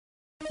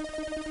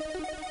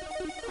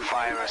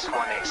Virus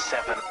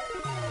 187.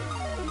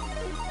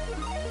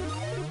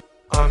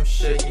 I'm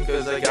shaking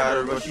cause I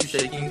gotta rush, you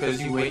shaking cause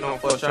you waiting on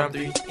flush. I'm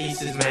 3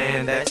 aces,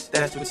 man, that's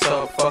what's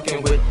up.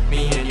 Fucking with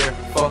me and you're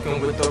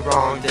fucking with the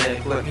wrong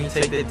deck. Let me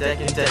take the deck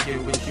and deck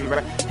it with you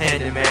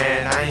right-handed,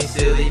 man. I ain't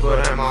silly,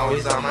 but I'm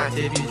always on my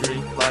tippy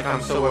drink. Like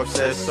I'm so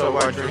obsessed, so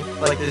I drink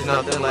like there's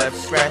nothing left.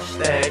 Scratch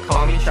that,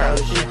 call me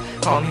Charlie Sheen.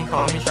 Call me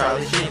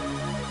Charlie Sheen.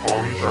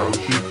 Call me Charlie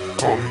Sheen.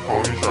 Call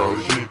me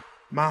Charlie Sheen.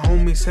 My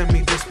homie sent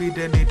me this beat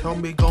and he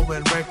told me go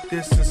and wreck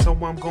this, and so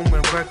I'm going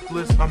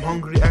reckless. I'm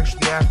hungry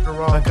actually after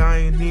all, like I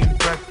ain't eating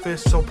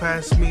breakfast, so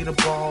pass me the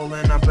ball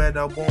and I bet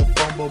I won't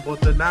fumble.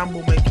 But the nine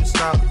will make you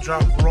stop,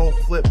 drop, roll,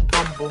 flip,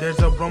 tumble. There's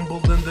a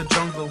rumble in the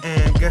jungle,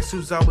 and guess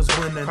who's always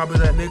winning? Probably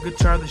that nigga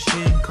Charlie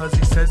Sheen, cause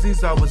he says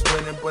he's always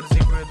winning. But is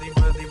he really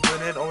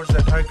winning, or is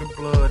that tiger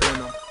blood in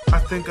him? I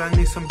think I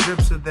need some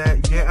drips of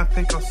that. Yeah, I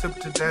think I'll sip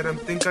to that. I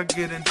think I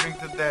get and drink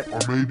to that. Or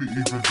maybe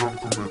even drunk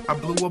from it. I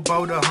blew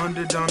about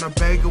 100 on a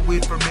bag of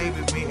weed for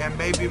maybe me and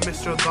maybe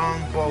Mr.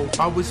 Longbow.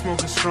 Always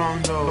smoking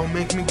strong though. Don't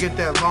make me get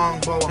that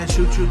longbow and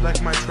shoot you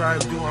like my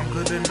tribe do. I'm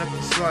good enough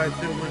to slide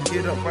through and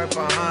get up right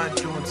behind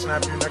you and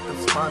snap you like a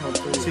spinal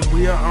too. See,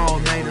 we are all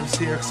natives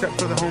here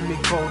except for the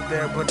homie Cohl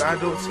there, but I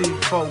don't see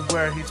Cohl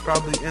where he's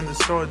probably in the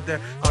store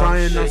there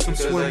trying on some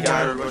swim. I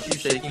gotta rush, you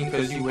shaking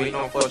cause you waiting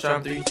on flush.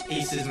 I'm 3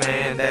 aces,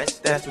 man,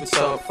 that's what's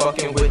up.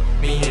 Fucking with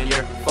me and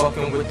you're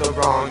fucking with the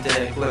wrong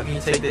deck. Let me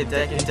take the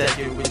deck and deck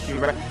it with you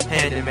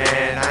right-handed,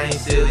 man. I ain't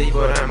silly,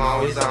 but I'm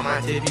always on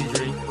my tippy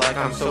drink. Like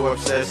I'm so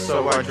obsessed,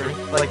 so I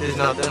drink like there's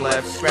nothing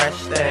left. Scratch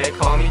that,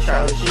 call me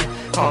Charlie Sheen.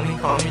 Call me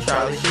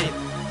Charlie Sheen.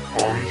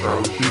 Call me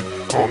Charlie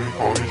Sheen. Call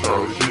me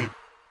Charlie Sheen.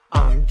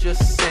 I'm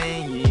just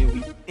saying,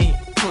 we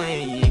ain't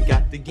playing.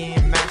 Got the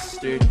game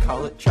mastered,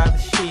 call it Charlie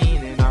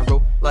Sheen. And I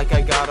wrote like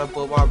I gotta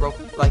blow, I wrote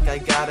like I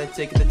gotta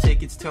take the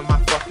tickets to my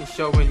fucking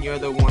show. And you're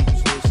the one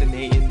who's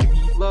hallucinating.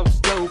 He loves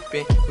dope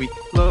and we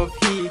love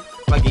heat.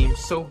 My game's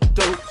so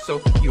dope, so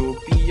you'll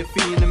be a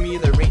fiend to me.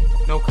 There ain't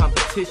no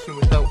competition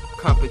without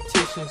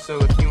competition. So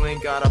if you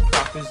ain't got a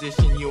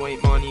proposition, you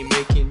ain't money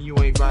making, you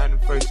ain't riding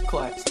first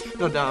class.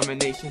 No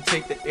domination,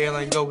 take the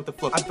airline, go with the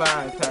flow. I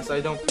bypass,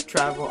 I don't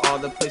travel all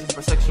the places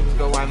where sexuals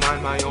go. I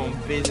mind my own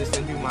business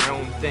and do my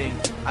own thing.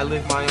 I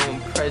live my own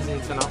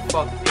presence and I'll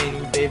fuck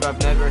any babe. I've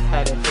never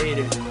had a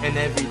hater and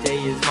every day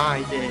is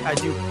my day. I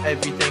do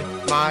everything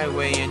my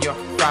way and your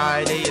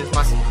Friday is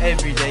my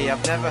every day.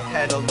 I've never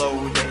had a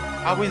low day,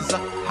 always a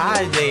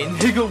high day.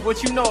 Nigga,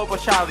 what you know about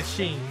Charlie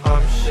Sheen?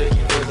 I'm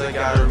shaking cause I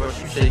gotta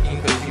rush, you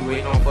shaking cause you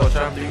waiting on flush.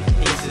 I'm 3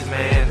 aces,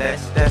 man,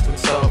 that's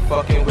what's up.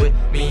 Fucking with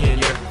me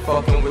and you're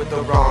fucking with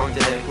the wrong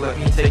deck. Let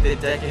me take the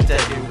deck and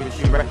deck it with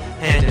you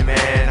right-handed,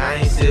 man. I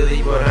ain't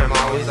silly, but I'm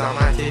always on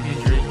my tippy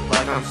drink.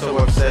 Like I'm so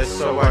obsessed,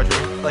 so I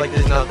drink like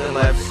there's nothing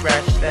left.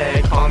 Scratch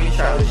that, call me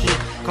Charlie Sheen.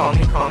 Call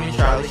me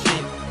Charlie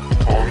Sheen.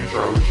 Call me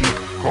Charlie Sheen.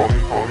 Call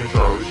me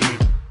Charlie Sheen.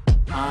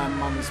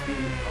 I'm on the speed.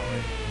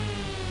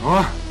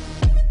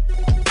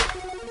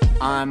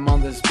 I'm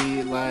on this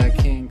beat like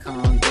King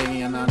Kong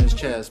banging on his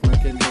chest,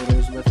 murking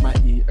haters with my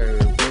ear,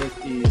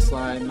 with E,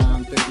 sliding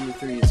on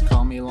 33s,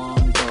 call me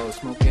Longbow,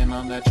 smoking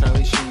on that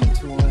Charlie Sheen,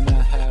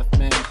 2.5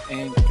 men,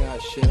 ain't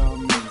got shit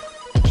on me,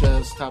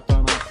 just hopped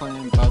on a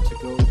plane, about to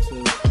go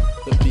to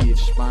the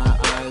beach, my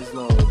eyes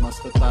low,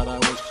 must've thought I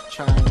was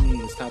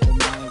Chinese, top of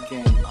my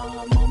game,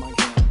 I'm on my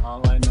game,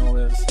 all I know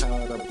is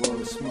how to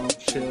blow smoke,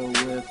 chill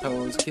with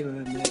hoes,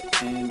 killing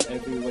it in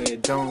every way.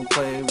 Don't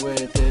play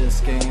with this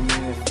game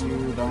if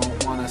you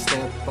don't wanna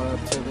step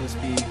up to this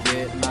beat,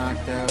 get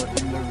knocked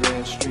out in the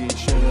red street,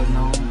 should've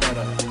known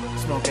better.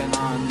 Smoking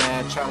on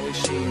that Charlie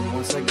Sheen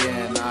once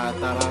again, I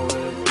thought I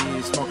would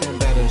be smoking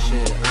better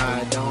shit,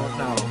 I don't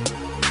know.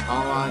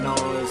 All I know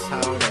is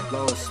how to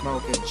blow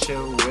smoke and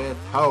chill with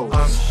hoes.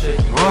 I'm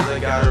shaking cause I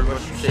gotta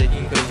rush, you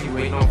shaking cause you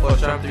waiting on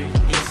flush. I'm 3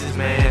 aces,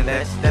 man,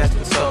 that's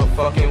what's up.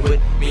 Fucking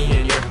with me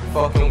and you're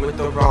fucking with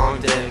the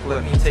wrong deck.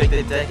 Let me take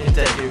the deck and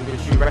deck it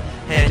with you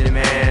right-handed,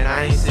 man.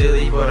 I ain't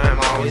silly, but I'm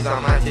always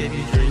on my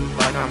tippy drink.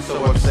 Like I'm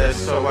so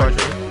obsessed, so I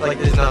drink like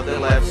there's nothing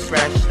left.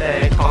 Scratch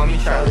that, call me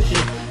Charlie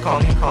Sheen. Call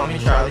me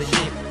Charlie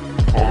Sheen.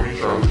 Call me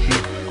Charlie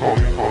Sheen. Call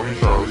me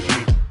Charlie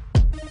Sheen.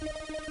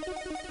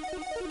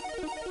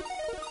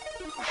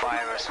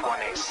 Virus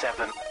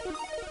 187.